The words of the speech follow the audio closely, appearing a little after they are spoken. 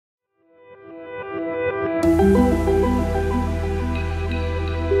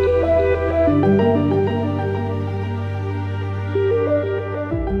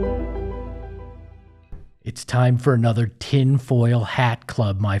time for another tinfoil hat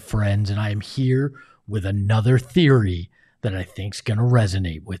club, my friends, and I am here with another theory that I think is going to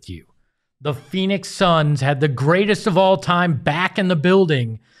resonate with you. The Phoenix Suns had the greatest of all time back in the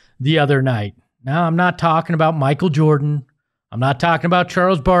building the other night. Now, I'm not talking about Michael Jordan. I'm not talking about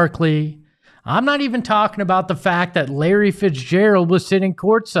Charles Barkley. I'm not even talking about the fact that Larry Fitzgerald was sitting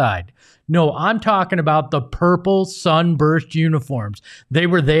courtside. No, I'm talking about the purple sunburst uniforms. They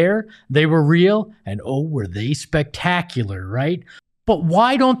were there, they were real, and oh, were they spectacular, right? But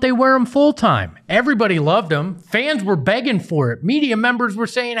why don't they wear them full-time? Everybody loved them. Fans were begging for it. Media members were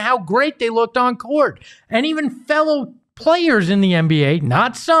saying how great they looked on court. And even fellow players in the NBA,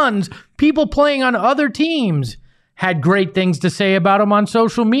 not Suns, people playing on other teams, had great things to say about them on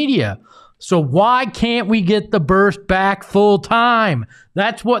social media. So why can't we get the burst back full time?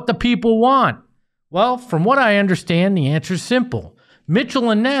 That's what the people want. Well, from what I understand, the answer is simple.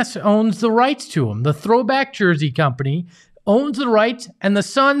 Mitchell & Ness owns the rights to them. The throwback jersey company owns the rights, and the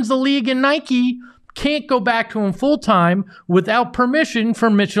Suns, the league, and Nike can't go back to them full time without permission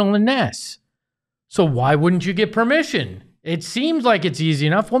from Mitchell & Ness. So why wouldn't you get permission? It seems like it's easy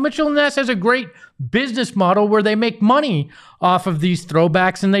enough. Well, Mitchell & Ness has a great business model where they make money off of these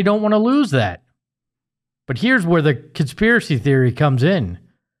throwbacks and they don't want to lose that. But here's where the conspiracy theory comes in.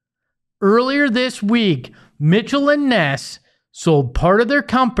 Earlier this week, Mitchell & Ness sold part of their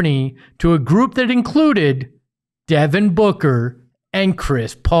company to a group that included Devin Booker and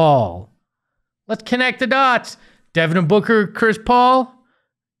Chris Paul. Let's connect the dots. Devin and Booker, Chris Paul,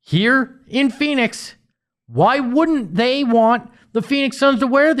 here in Phoenix. Why wouldn't they want the Phoenix Suns to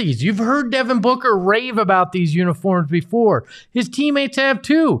wear these? You've heard Devin Booker rave about these uniforms before. His teammates have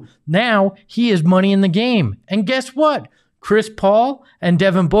too. Now he has money in the game. And guess what? Chris Paul and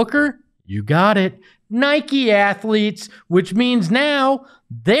Devin Booker, you got it, Nike athletes, which means now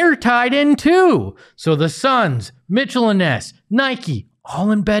they're tied in too. So the Suns, Mitchell & Ness, Nike, all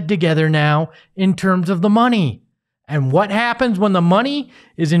in bed together now in terms of the money. And what happens when the money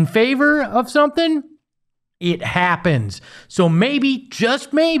is in favor of something? It happens. So maybe,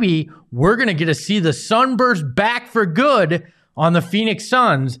 just maybe, we're going to get to see the sunburst back for good on the Phoenix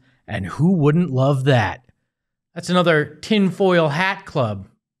Suns. And who wouldn't love that? That's another tinfoil hat club.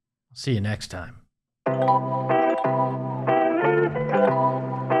 See you next time.